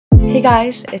Hey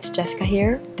guys, it's Jessica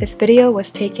here. This video was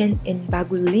taken in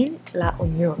Bagulin,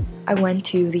 Launion. I went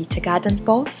to the Tangadan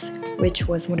Falls, which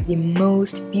was one of the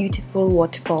most beautiful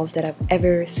waterfalls that I've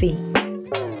ever seen.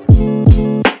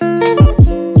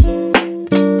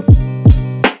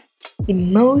 The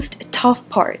most tough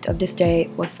part of this day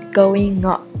was going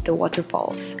up the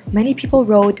waterfalls. Many people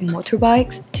rode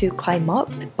motorbikes to climb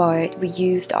up, but we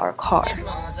used our car.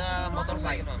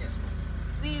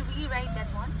 We ride that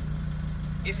one?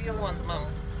 If you want, ma'am.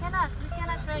 We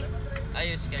cannot ride. Are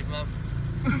you scared, ma'am?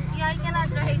 Yeah, I cannot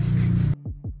ride.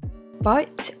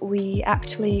 But we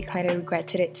actually kind of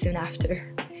regretted it soon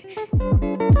after.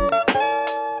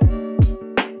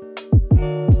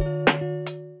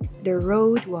 The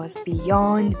road was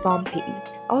beyond bumpy.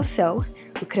 Also,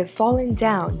 we could have fallen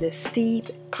down the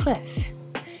steep cliff.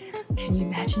 Can you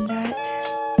imagine that?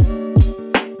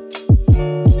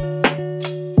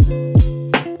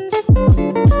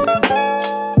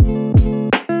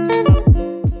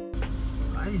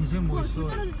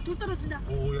 돌 떨어진다.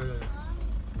 오, 야야야.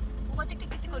 뭐가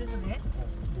띡띡띡거려서 왜?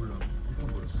 몰라. 못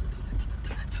버렸어.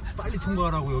 빨리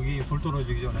통과하라고 여기 돌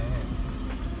떨어지기 전에.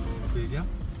 그 얘기야?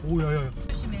 오, 야야야.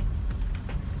 조심해.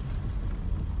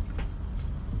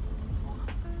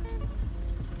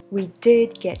 We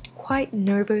did get quite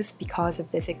nervous because of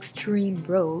this extreme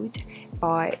road,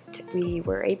 but we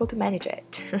were able to manage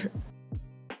it.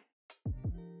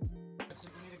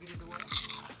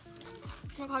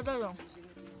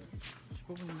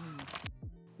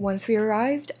 Once we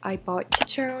arrived, I bought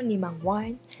chicharon limang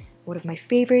wine, one of my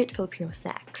favorite Filipino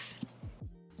snacks.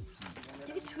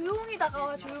 되게 조용히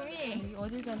다가와, 조용히.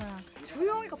 어딜 가나.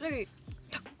 조용히 갑자기.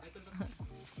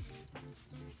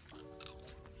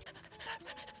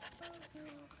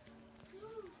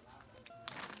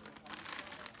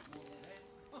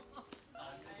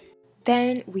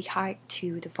 Then we hiked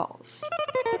to the falls.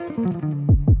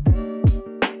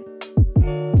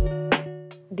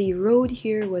 The road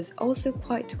here was also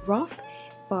quite rough,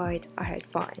 but I had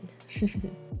fun.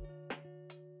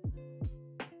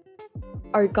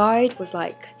 Our guide was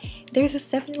like, "There's a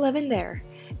 7-Eleven there,"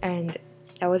 and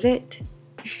that was it.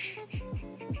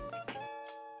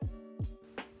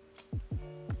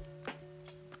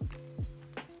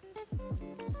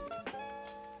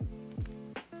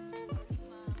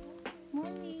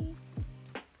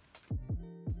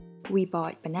 We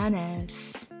bought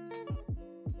bananas.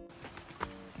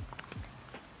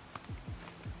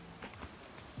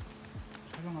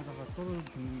 촬영하다가 떨어진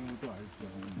경우도 알죠.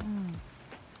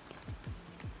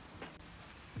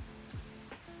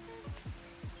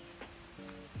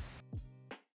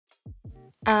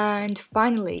 And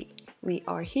finally, we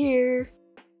are here.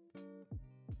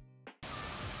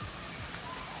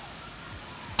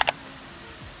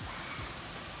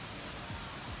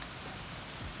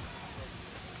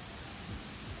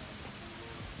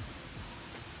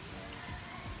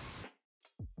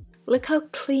 Look how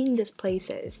clean this place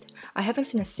is. I haven't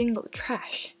seen a single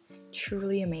trash.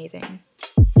 Truly amazing.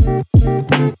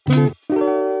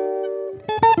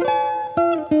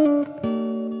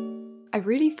 I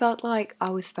really felt like I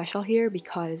was special here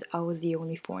because I was the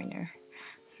only foreigner.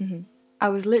 I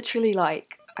was literally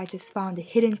like, I just found a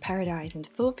hidden paradise in the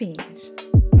Philippines.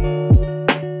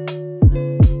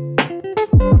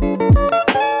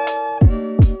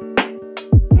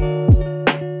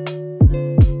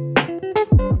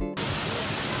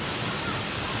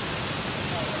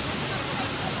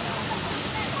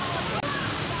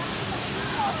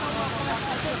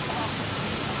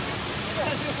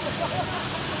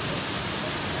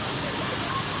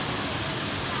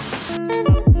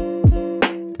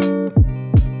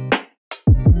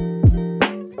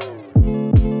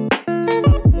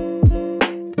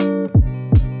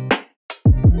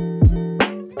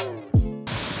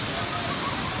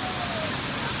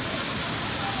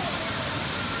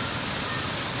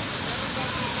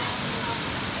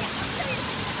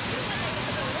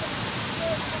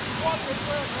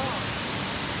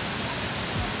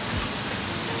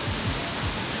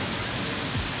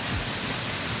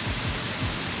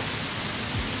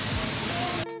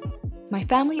 My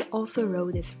family also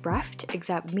rode this raft,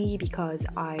 except me because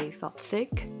I felt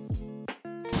sick.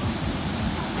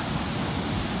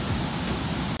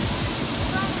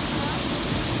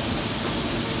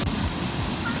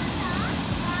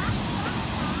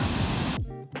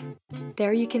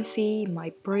 There you can see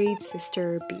my brave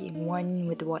sister being one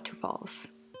with the waterfalls.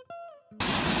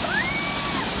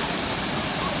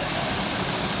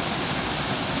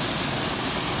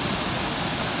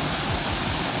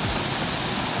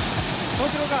 더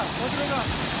들어가.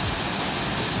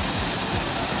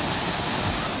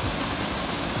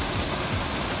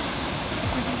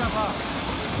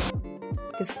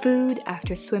 The food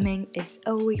after swimming is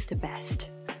always the best.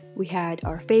 We had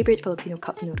our favorite Filipino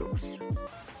cup noodles.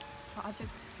 아직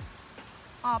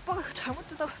아빠가 잘못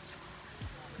뜯어가지고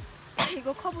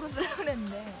이거 컵으로 쓰려고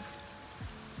했는데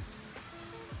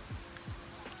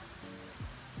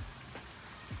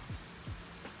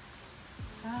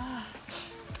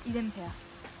이 냄새야.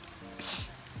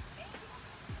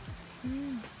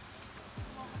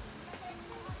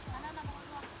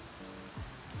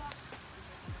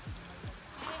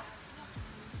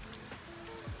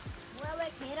 뭐야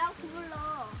왜 개라고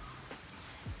불러?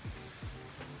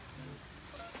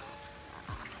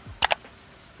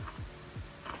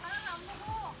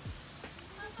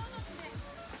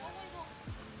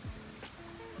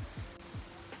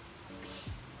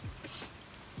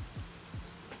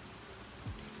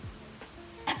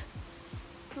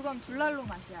 그건 불랄로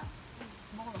맛이야.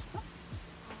 먹어봤어?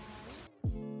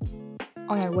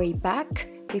 On our way back,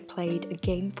 we played a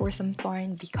game for some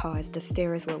fun because the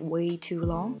stairs were way too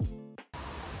long.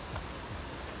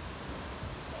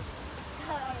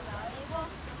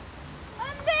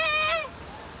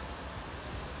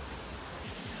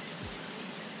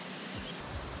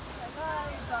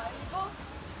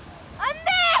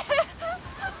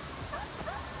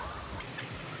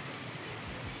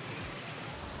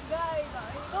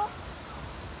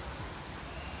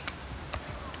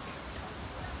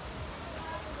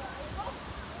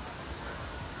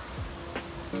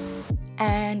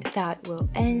 And that will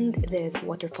end this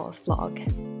waterfalls vlog.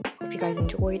 Hope you guys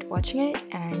enjoyed watching it,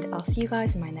 and I'll see you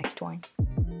guys in my next one.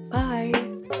 Bye!